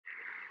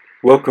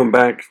Welcome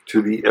back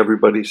to the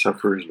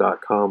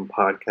EverybodySuffers.com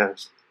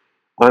podcast.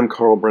 I'm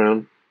Carl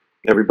Brown.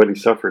 Everybody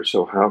suffers,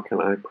 so how can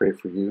I pray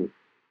for you?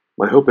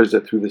 My hope is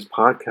that through this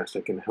podcast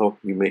I can help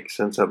you make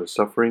sense out of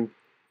suffering,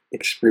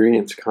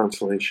 experience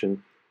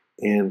consolation,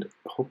 and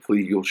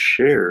hopefully you'll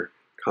share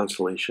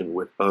consolation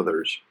with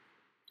others.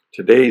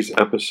 Today's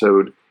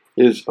episode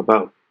is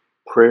about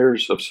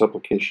prayers of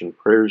supplication,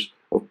 prayers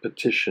of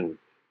petition,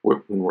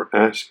 when we're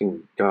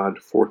asking God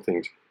for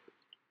things.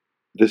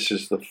 This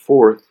is the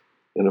fourth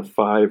in a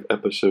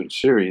 5-episode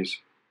series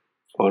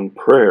on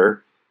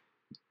prayer.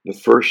 The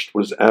first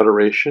was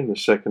adoration, the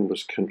second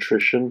was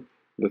contrition,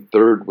 the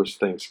third was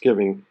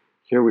thanksgiving.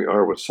 Here we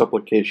are with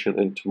supplication,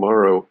 and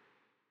tomorrow's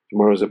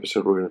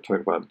episode we're going to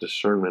talk about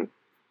discernment.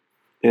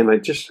 And I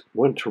just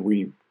want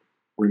to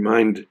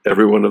remind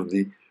everyone of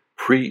the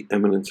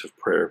preeminence of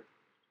prayer.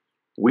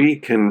 We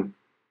can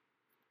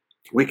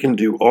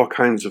do all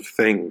kinds of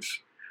things,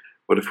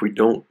 but if we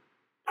don't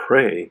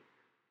pray,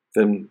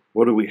 then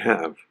what do we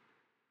have?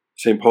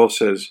 St. Paul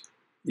says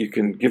you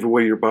can give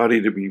away your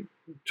body to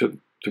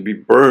be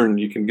burned.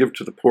 You can give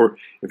to the poor.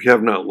 If you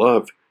have not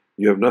love,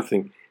 you have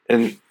nothing.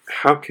 And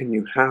how can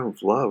you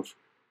have love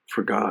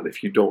for God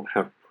if you don't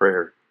have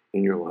prayer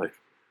in your life?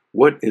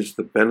 What is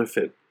the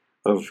benefit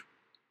of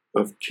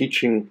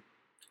teaching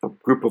a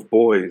group of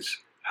boys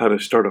how to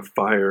start a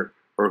fire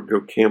or go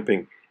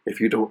camping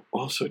if you don't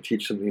also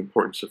teach them the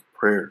importance of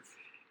prayer?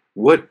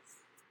 What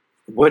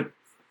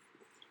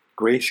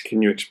grace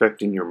can you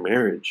expect in your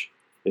marriage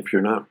if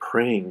you're not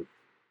praying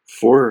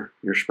for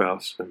your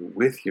spouse and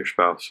with your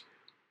spouse?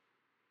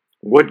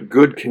 What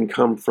good can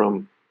come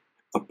from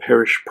a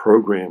parish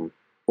program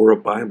or a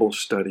Bible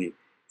study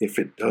if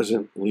it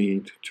doesn't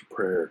lead to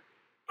prayer?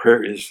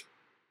 Prayer is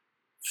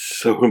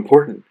so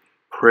important.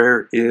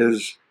 Prayer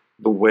is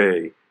the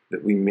way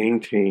that we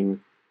maintain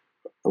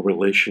a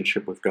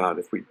relationship with God.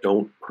 If we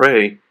don't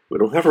pray, we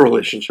don't have a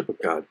relationship with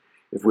God.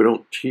 If we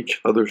don't teach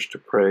others to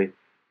pray,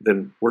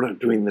 then we're not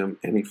doing them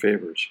any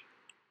favors.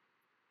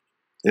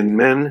 And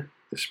men,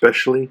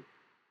 especially,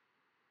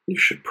 you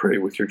should pray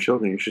with your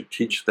children. You should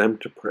teach them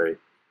to pray.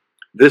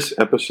 This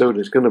episode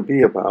is going to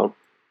be about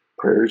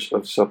prayers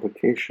of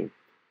supplication.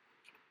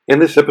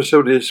 And this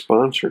episode is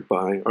sponsored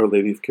by Our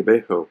Lady of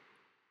Kibeho.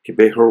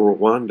 Kibeho,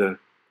 Rwanda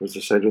was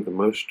the site of the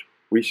most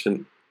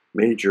recent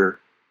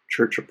major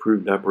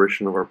church-approved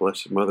apparition of our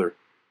Blessed Mother.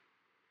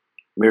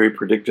 Mary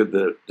predicted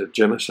the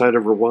genocide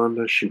of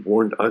Rwanda. She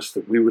warned us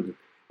that we would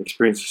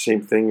experience the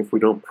same thing if we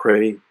don't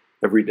pray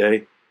every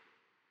day.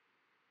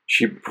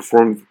 She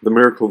performed the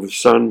miracle of the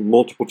sun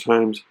multiple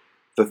times.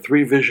 The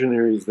three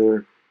visionaries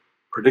there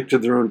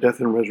predicted their own death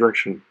and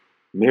resurrection.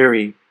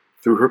 Mary,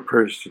 through her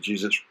prayers to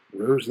Jesus,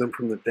 rose them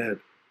from the dead.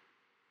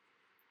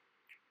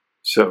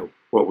 So,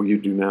 what will you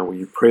do now? Will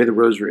you pray the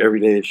rosary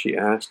every day as she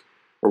asked,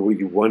 or will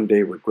you one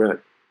day regret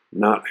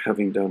not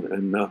having done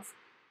enough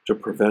to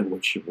prevent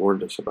what she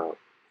warned us about?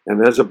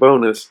 And as a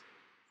bonus,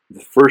 the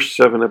first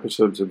 7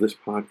 episodes of this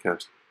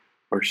podcast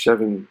are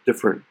 7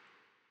 different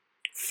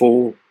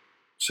full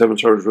 7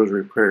 Stars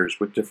Rosary prayers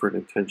with different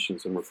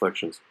intentions and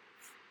reflections.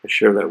 I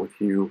share that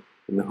with you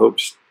in the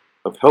hopes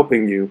of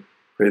helping you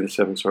pray the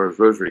 7 Stars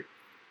Rosary.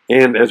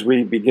 And as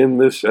we begin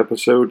this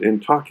episode in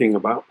talking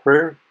about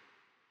prayer,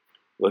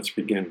 let's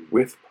begin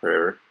with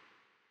prayer.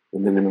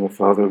 In the name of the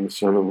Father, and the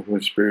Son, and the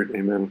Holy Spirit,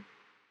 amen.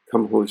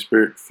 Come, Holy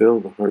Spirit, fill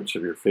the hearts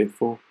of your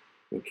faithful,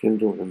 and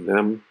kindle in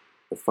them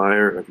the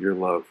fire of your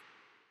love.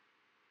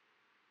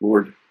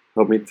 Lord,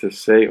 help me to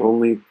say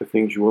only the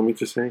things you want me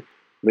to say.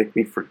 Make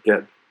me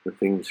forget the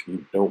things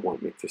you don't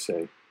want me to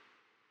say.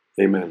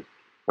 Amen.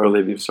 Our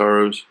Lady of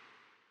Sorrows,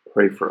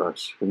 pray for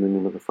us. In the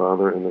name of the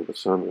Father, and of the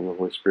Son, and of the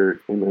Holy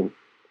Spirit. Amen.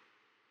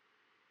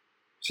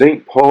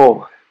 St.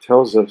 Paul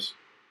tells us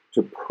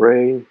to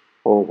pray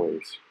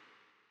always.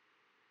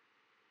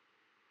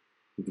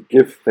 To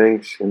give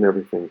thanks in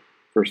everything.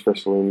 1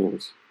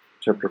 Thessalonians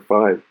chapter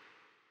 5.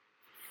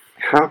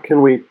 How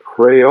can we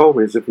pray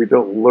always if we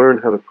don't learn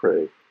how to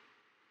pray?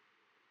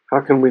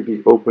 How can we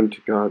be open to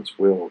God's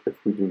will if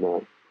we do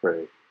not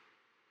pray?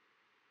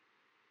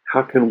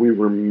 How can we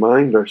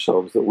remind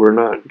ourselves that we're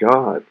not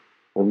God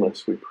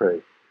unless we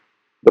pray?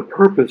 The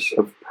purpose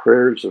of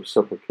prayers of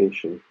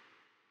supplication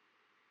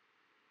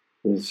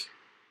is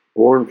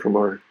born from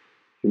our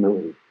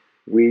humility.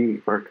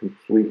 We are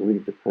completely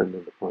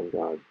dependent upon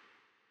God.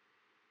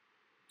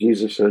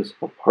 Jesus says,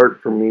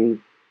 apart from me,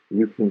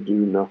 you can do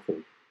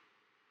nothing.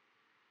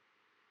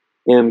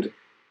 And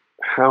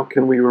how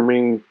can we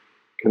remain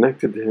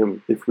connected to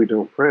Him if we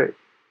don't pray?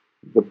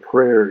 The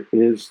prayer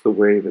is the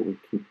way that we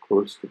keep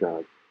close to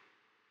God.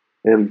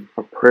 And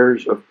our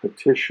prayers of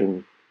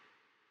petition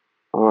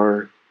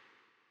are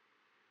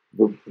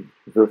the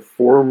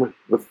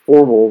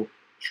formal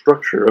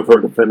structure of our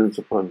dependence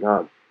upon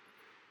God.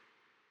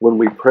 When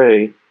we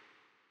pray,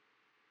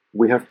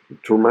 we have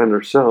to remind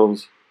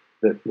ourselves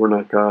that we're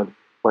not God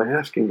by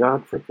asking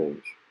God for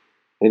things.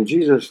 And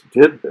Jesus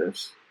did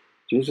this.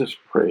 Jesus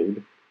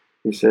prayed.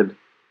 He said,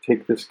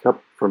 take this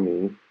cup from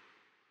me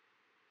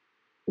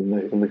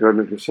in the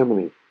Garden of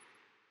Gethsemane.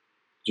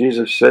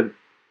 Jesus said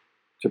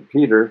to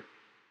Peter,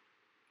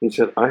 He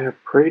said, I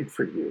have prayed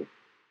for you.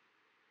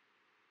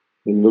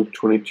 In Luke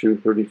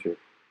 22:32,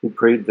 he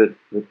prayed that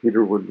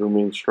Peter would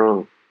remain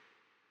strong.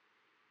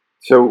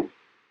 So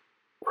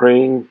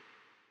praying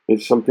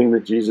is something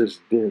that Jesus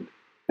did,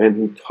 and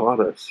he taught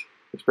us,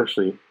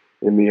 especially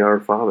in the Our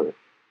Father.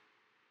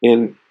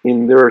 And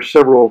there are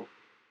several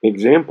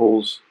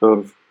examples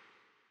of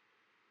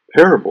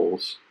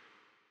parables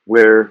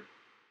where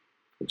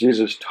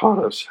Jesus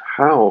taught us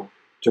how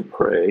to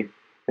pray,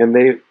 and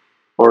they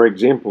are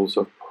examples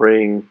of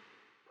praying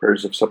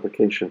prayers of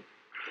supplication.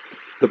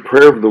 The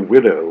prayer of the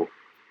widow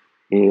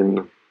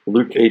in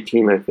Luke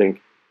 18, I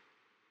think,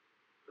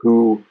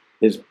 who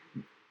is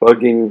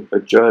bugging a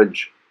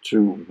judge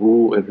to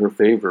rule in her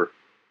favor,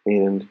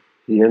 and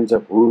he ends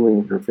up ruling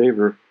in her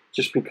favor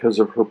just because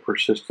of her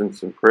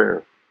persistence in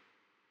prayer.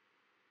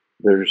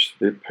 There's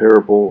the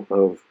parable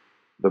of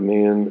the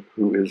man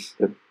who is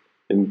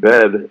in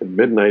bed at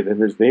midnight,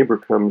 and his neighbor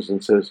comes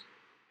and says,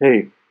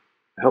 hey,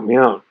 help me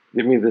out,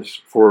 give me this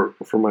for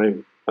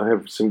I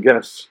have some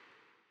guests.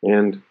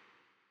 And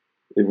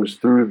it was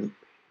through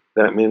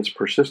that man's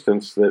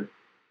persistence that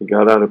he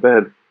got out of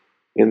bed.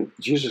 And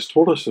Jesus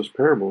told us those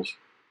parables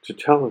to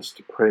tell us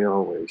to pray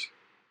always.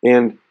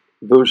 And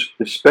those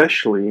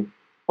especially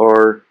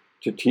are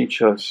to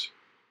teach us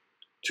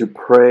to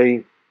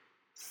pray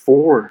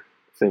for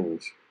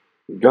things.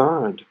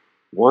 God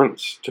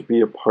wants to be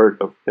a part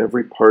of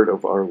every part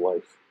of our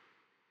life.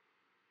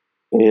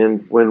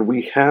 And when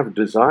we have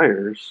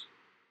desires,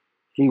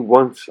 He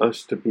wants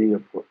us to be a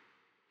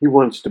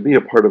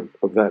part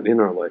of that in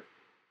our life.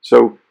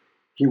 So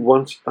He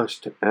wants us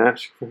to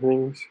ask for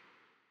things.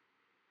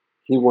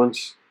 He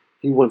wants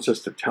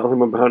us to tell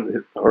Him about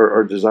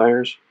our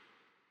desires.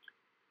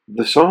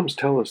 The Psalms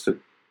tell us that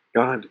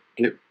God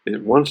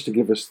wants to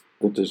give us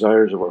the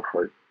desires of our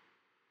heart.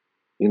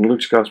 In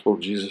Luke's Gospel,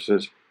 Jesus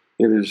says,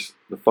 it is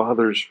the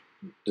Father's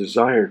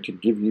desire to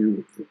give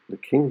you the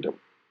kingdom.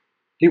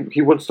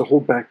 He wants to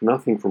hold back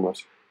nothing from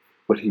us,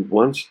 but He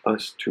wants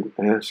us to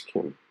ask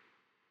Him.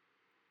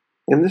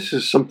 And this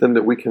is something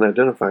that we can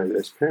identify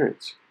as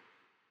parents,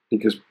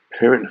 because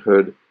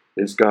parenthood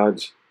is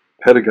God's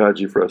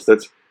pedagogy for us.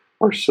 That's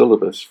our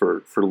syllabus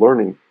for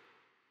learning.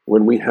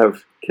 When we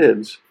have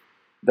kids,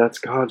 that's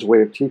God's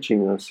way of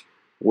teaching us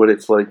what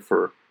it's like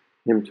for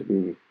Him to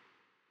be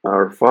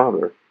our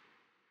Father.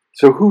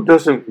 So who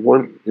doesn't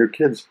want your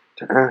kids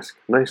to ask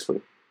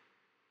nicely?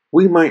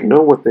 We might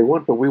know what they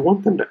want, but we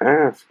want them to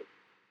ask.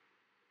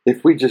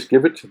 If we just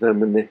give it to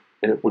them and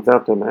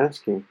without them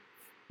asking,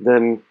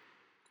 then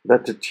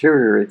that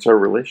deteriorates our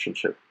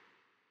relationship.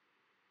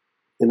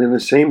 And in the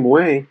same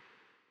way,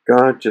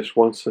 God just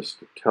wants us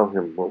to tell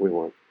Him what we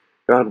want.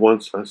 God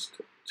wants us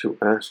to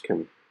ask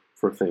Him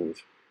for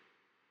things.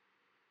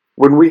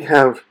 When we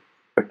have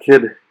a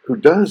kid who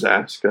does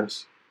ask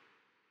us,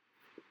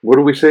 what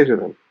do we say to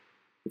them?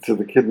 So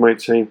the kid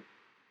might say,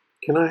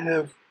 can I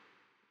have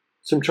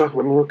some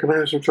chocolate milk? Can I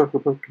have some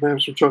chocolate milk? Can I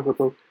have some chocolate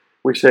milk?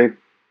 We say,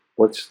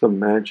 what's the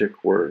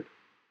magic word?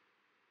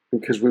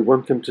 Because we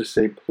want them to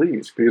say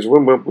please. Because we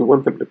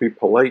want them to be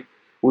polite.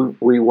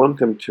 We want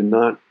them to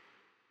not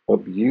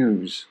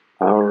abuse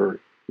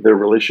their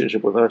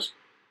relationship with us.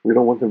 We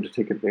don't want them to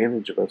take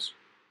advantage of us.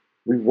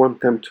 We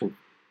want them to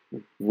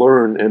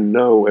learn and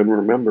know and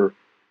remember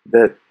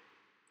that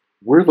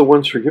we're the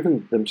ones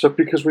forgiving them stuff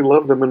because we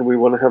love them and we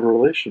want to have a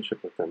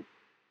relationship with them.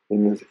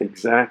 In this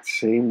exact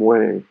same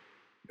way,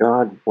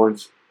 God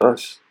wants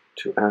us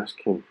to ask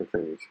Him for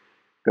things.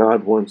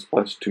 God wants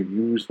us to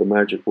use the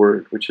magic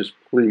word, which is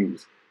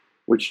please,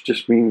 which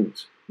just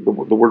means, the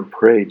word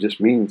pray just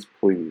means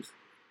please.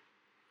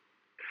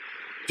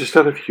 Just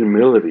out of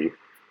humility,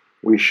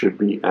 we should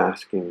be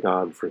asking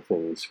God for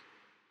things.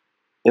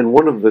 And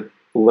one of the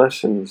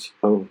lessons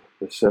of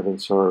the Seven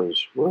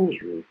Sorrows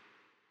Rosary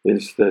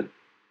is that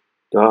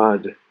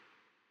God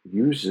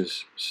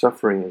uses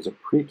suffering as a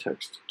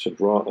pretext to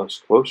draw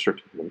us closer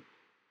to Him.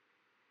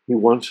 He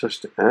wants us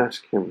to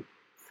ask Him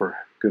for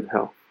good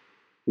health.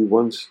 He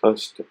wants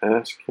us to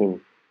ask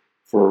Him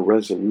for a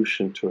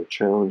resolution to a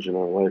challenge in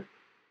our life.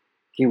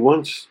 He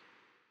wants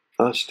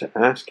us to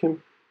ask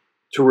Him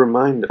to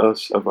remind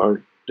us of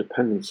our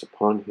dependence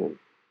upon Him.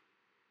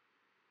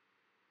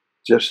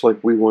 Just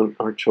like we want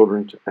our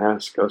children to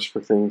ask us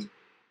for things,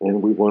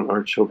 and we want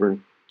our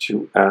children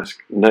to ask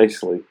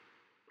nicely.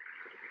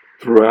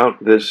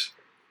 Throughout this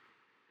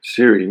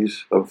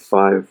series of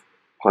 5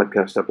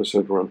 podcast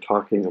episodes where I'm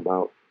talking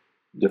about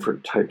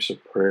different types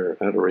of prayer,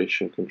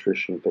 adoration,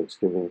 contrition,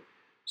 thanksgiving,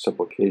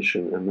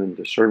 supplication, and then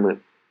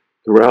discernment,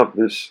 throughout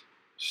this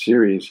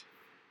series,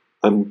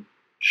 I'm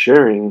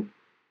sharing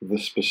the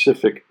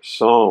specific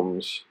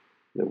psalms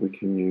that we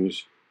can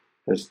use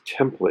as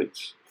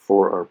templates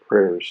for our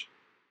prayers.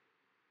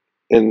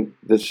 And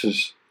this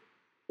is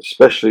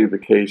especially the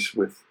case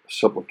with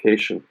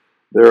supplication.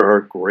 There are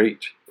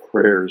great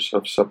prayers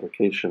of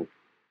supplication.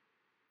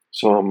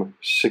 Psalm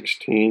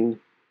 16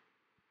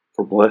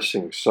 for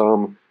blessing,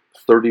 Psalm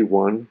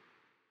 31,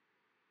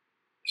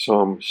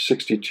 Psalm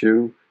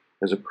 62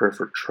 as a prayer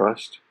for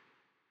trust.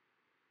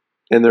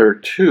 And there are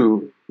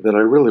 2 that I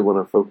really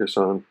want to focus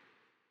on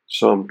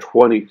Psalm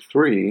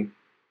 23,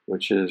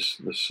 which is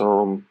the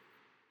Psalm,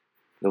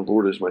 "The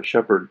Lord is my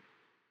shepherd,"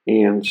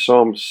 and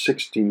Psalm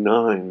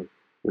 69,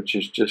 which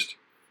is just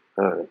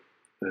a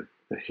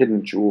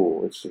hidden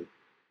jewel. It's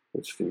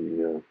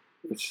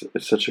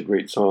such a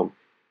great psalm.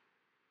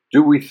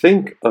 Do we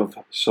think of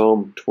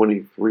Psalm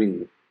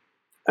 23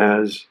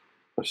 as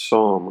a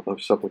psalm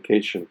of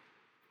supplication?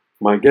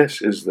 My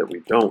guess is that we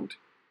don't.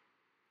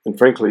 And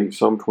frankly,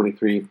 Psalm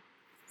 23,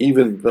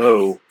 even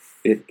though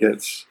it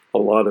gets a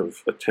lot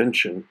of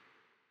attention,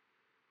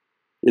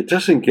 it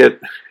doesn't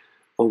get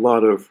a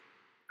lot of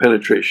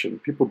penetration.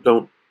 People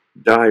don't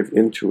dive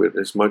into it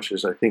as much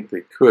as I think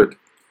they could.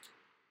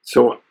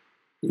 So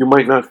you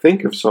might not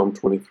think of Psalm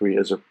 23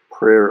 as a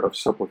prayer of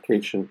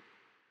supplication,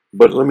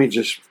 but let me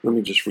just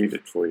read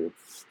it for you.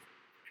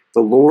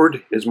 The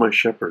Lord is my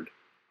shepherd,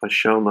 I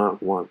shall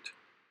not want.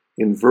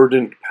 In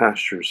verdant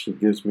pastures he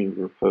gives me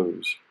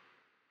repose.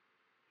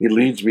 He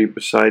leads me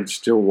beside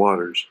still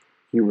waters.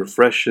 He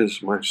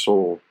refreshes my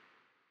soul.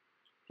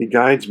 He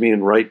guides me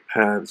in right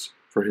paths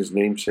for his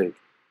namesake.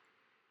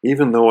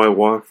 Even though I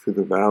walk through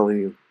the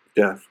valley of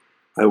death,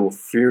 I will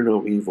fear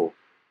no evil,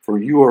 for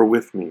you are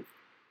with me.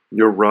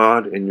 Your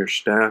rod and your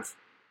staff,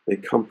 they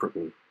comfort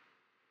me.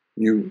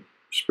 You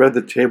spread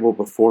the table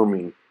before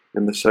me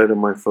in the sight of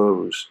my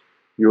foes.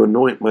 You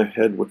anoint my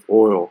head with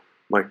oil,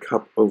 my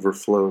cup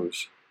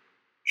overflows.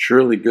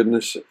 Surely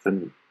goodness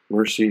and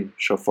mercy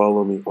shall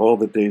follow me all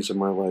the days of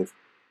my life,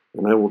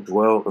 and I will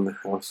dwell in the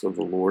house of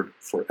the Lord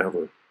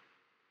forever.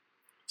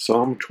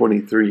 Psalm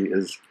 23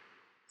 is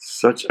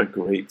such a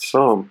great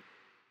psalm.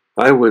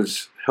 I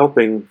was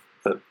helping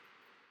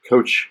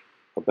coach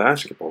a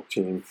basketball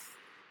team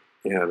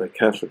at a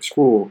Catholic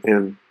school,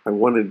 and I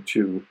wanted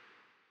to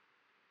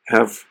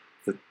have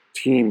the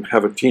team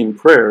have a team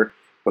prayer,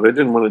 but I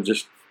didn't want to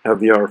just have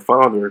the Our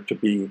Father to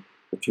be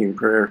a team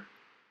prayer,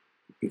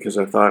 because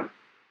I thought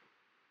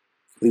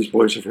these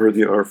boys have heard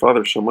the Our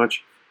Father so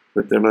much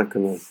that they're not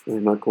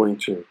going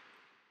to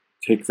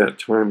take that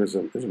time as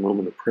a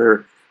moment of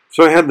prayer.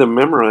 So I had them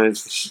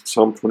memorize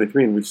Psalm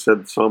 23, and we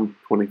said Psalm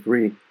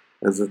 23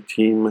 as a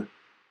team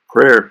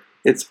prayer.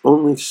 It's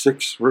only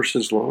 6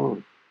 verses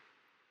long.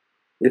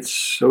 It's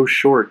so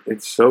short.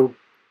 It's so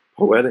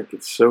poetic.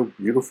 It's so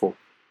beautiful.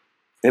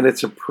 And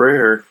it's a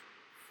prayer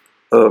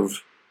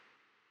of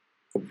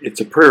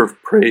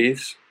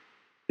praise,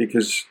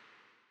 because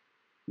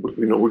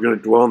we're going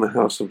to dwell in the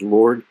house of the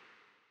Lord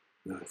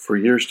for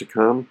years to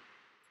come.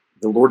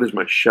 The Lord is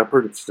my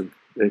shepherd. It's the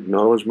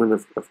acknowledgement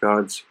of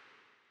God's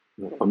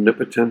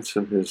omnipotence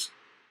and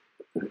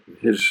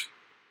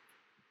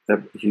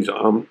that he's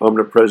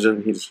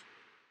omnipresent, he's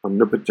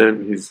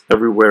omnipotent, he's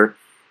everywhere.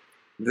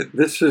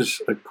 This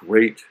is a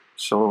great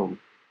psalm,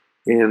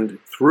 and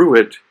through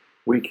it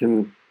we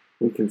can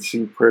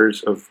see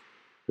prayers of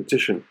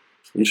petition.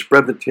 You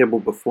spread the table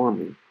before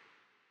me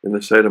in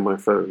the sight of my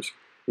foes.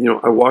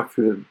 I walk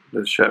through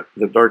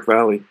the dark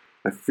valley.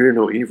 I fear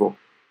no evil,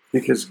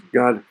 because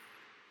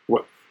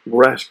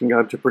we're asking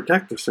God to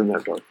protect us in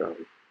that dark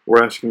valley.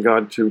 We're asking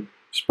God to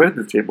spread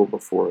the table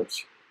before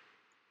us.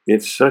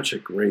 It's such a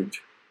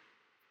great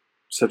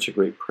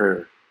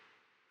prayer.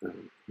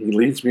 He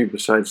leads me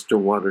beside still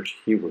waters.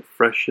 He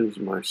refreshes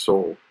my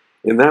soul.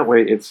 In that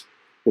way, it's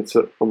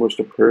almost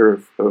a prayer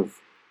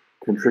of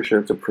contrition.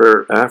 It's a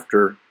prayer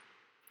after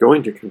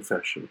going to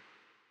confession.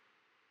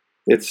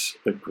 It's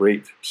a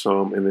great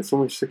psalm, and it's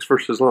only 6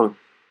 verses long.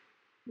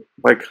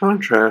 By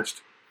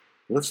contrast,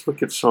 let's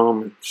look at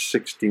Psalm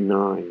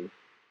 69.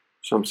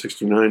 Psalm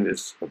 69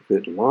 is a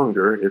bit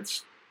longer.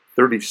 It's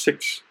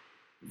 36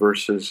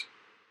 verses,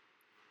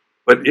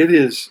 but it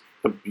is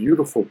a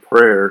beautiful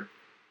prayer.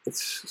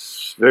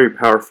 It's very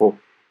powerful,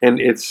 and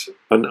it's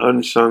an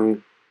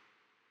unsung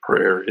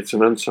prayer. It's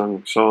an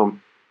unsung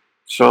psalm.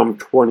 Psalm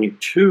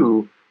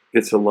 22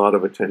 gets a lot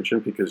of attention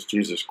because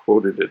Jesus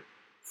quoted it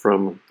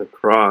from the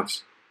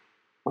cross.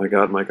 My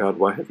God,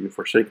 why have you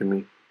forsaken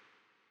me?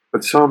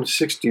 But Psalm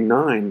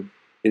 69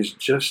 is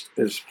just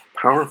as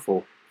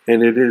powerful,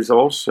 and it is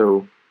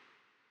also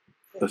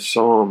a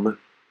psalm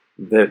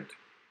that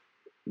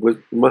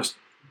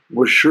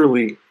was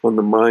surely on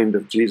the mind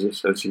of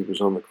Jesus as he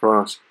was on the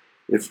cross,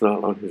 if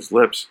not on his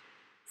lips.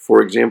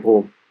 For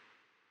example,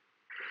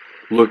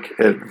 look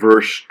at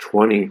verse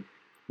 20.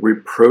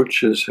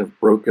 Reproaches have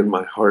broken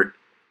my heart,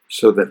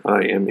 so that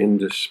I am in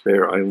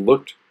despair. I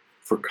looked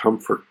for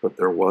comfort, but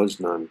there was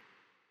none,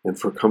 and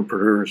for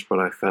comforters, but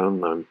I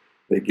found none.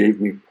 They gave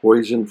me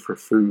poison for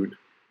food,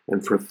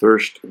 and for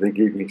thirst they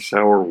gave me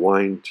sour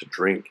wine to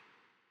drink.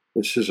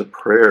 This is a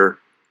prayer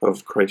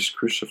of Christ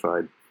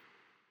crucified.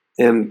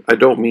 And I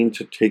don't mean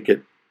to take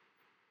it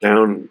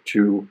down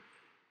to,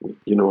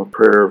 a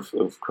prayer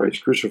of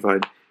Christ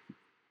crucified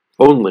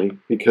only,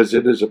 because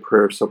it is a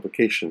prayer of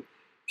supplication.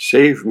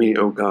 Save me,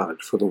 O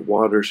God, for the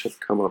waters have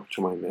come up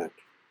to my neck.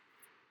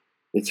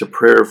 It's a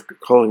prayer of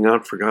calling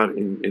out for God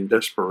in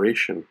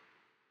desperation.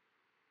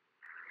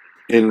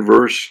 In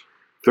verse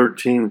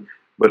 13,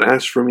 but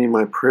as for me,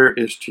 my prayer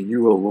is to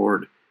you, O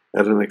Lord,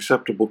 at an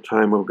acceptable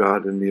time, O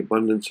God, in the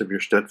abundance of your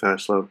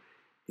steadfast love.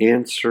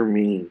 Answer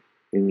me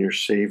in your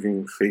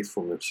saving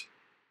faithfulness.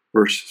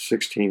 Verse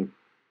 16,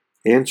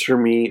 answer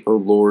me, O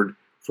Lord,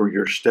 for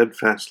your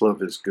steadfast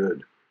love is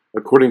good.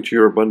 According to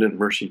your abundant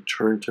mercy,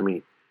 turn to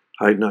me.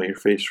 Hide not your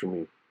face from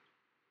me.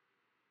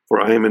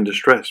 For I am in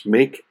distress.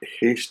 Make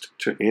haste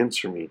to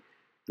answer me.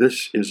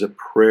 This is a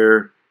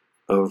prayer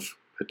of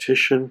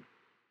petition.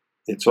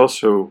 It's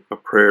also a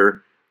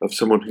prayer of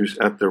someone who's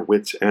at their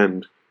wit's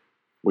end,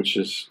 which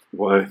is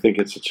why I think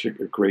it's such a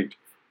great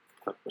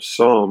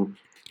psalm.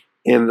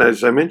 And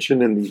as I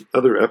mentioned in the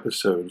other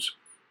episodes,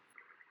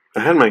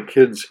 I had my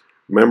kids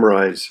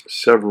memorize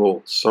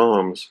several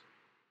psalms.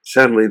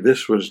 Sadly,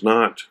 this was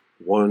not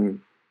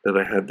one that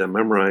I had them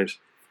memorize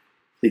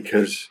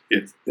because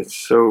it's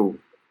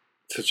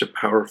such a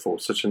powerful,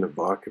 such an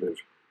evocative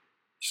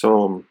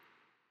psalm.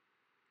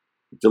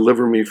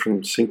 Deliver me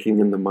from sinking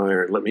in the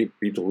mire. Let me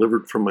be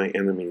delivered from my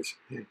enemies.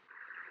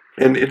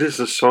 And it is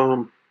a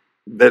psalm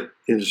that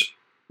is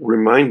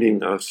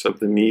reminding us of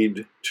the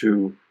need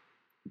to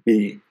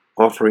be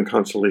offering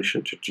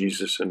consolation to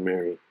Jesus and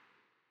Mary.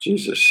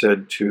 Jesus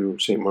said to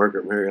St.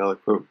 Margaret Mary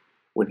Alacoque,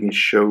 when he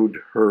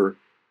showed her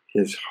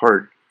his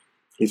heart,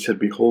 he said,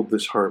 behold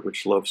this heart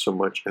which loves so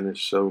much and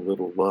is so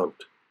little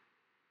loved.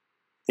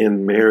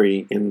 And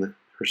Mary, in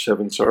her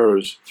seven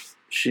sorrows,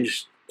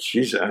 she's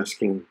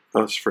asking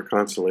us for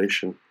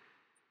consolation.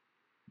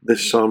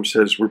 This psalm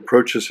says,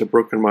 reproaches have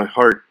broken my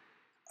heart.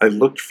 I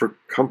looked for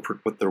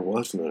comfort, but there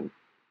was none,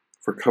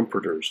 for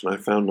comforters, and I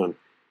found none.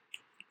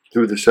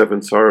 Through the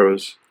seven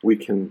sorrows, we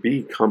can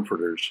be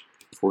comforters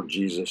for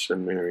Jesus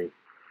and Mary.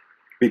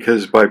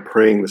 Because by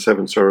praying the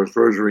Seven Sorrows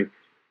Rosary,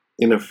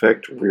 in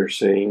effect, we're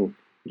saying,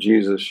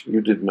 Jesus, you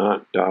did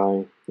not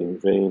die in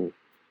vain.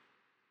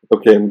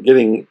 Okay, I'm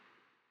getting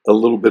a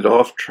little bit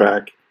off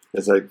track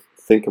as I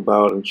think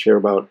about and share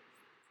about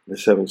the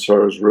Seven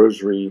Sorrows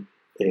Rosary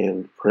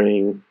and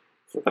praying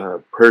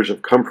prayers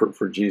of comfort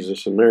for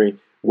Jesus and Mary.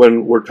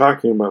 When we're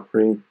talking about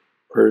praying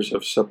prayers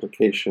of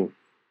supplication,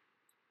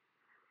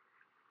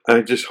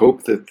 I just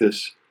hope that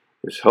this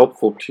is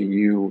helpful to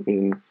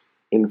you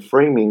in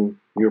framing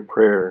your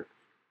prayer,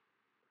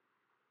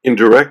 in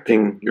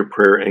directing your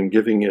prayer and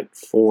giving it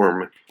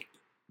form.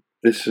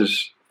 This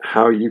is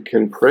how you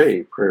can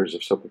pray prayers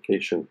of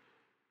supplication.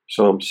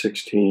 Psalm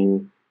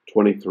 16,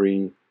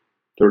 23,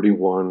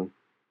 31,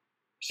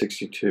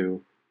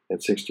 62,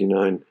 and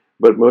 69.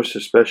 But most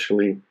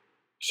especially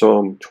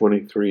Psalm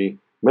 23.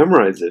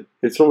 Memorize it.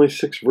 It's only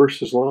 6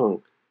 verses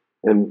long.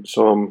 And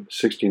Psalm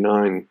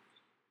 69.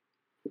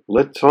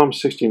 Let Psalm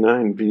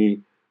 69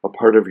 be a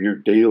part of your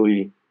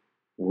daily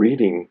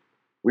reading.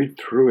 Read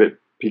through it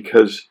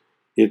because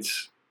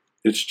it's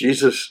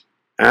Jesus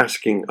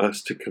asking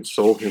us to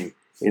console him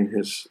in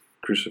his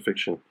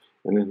crucifixion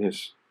and in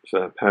his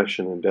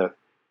passion and death.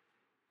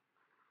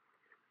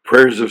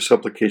 Prayers of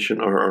supplication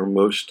are our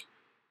most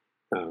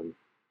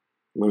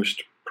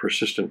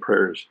persistent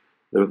prayers.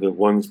 They're the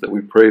ones that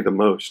we pray the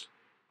most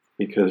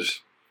because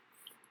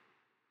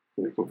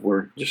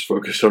we're just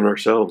focused on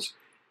ourselves.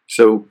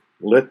 So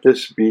let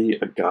this be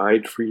a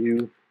guide for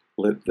you.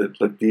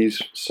 Let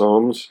these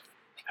psalms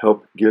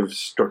help give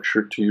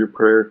structure to your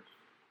prayer,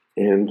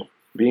 and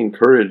be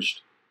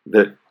encouraged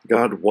that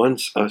God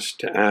wants us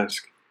to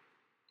ask.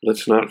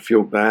 Let's not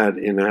feel bad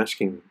in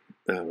asking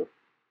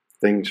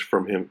things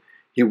from him.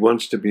 He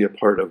wants to be a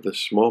part of the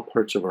small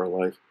parts of our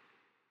life.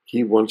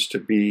 He wants to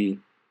be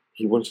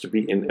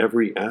in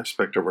every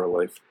aspect of our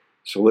life.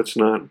 So let's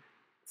not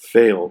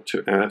fail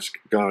to ask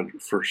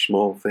God for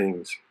small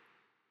things.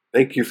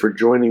 Thank you for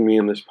joining me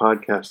in this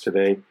podcast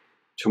today.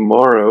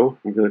 Tomorrow,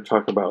 I'm going to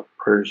talk about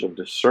prayers of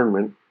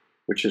discernment,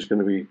 which is going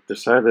to be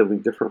decidedly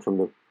different from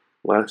the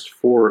last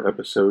 4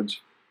 episodes.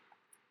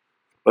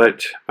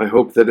 But I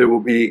hope that it will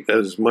be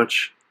as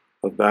much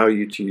of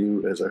value to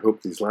you as I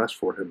hope these last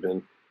 4 have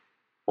been.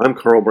 I'm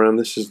Carl Brown.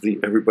 This is the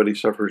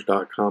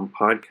EverybodySuffers.com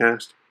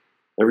podcast.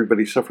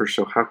 Everybody suffers,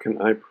 so how can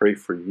I pray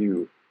for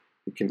you?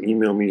 You can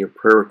email me your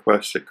prayer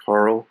requests at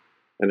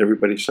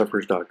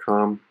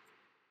carl@everybodysuffers.com.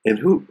 And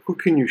who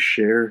can you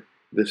share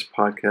this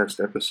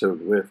podcast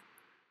episode with?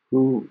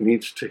 Who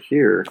needs to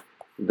hear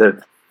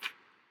that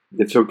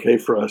it's okay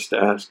for us to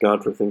ask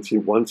God for things? He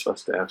wants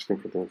us to ask him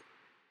for things.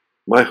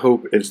 My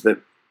hope is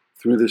that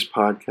through this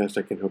podcast,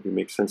 I can help you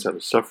make sense out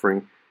of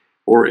suffering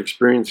or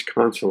experience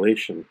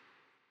consolation,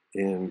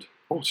 and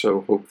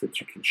also hope that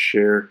you can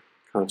share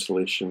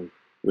consolation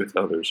with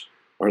others.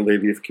 Our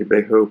Lady of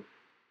Kibeho,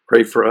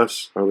 pray for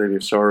us. Our Lady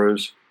of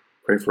Sorrows,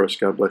 pray for us.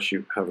 God bless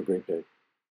you. Have a great day.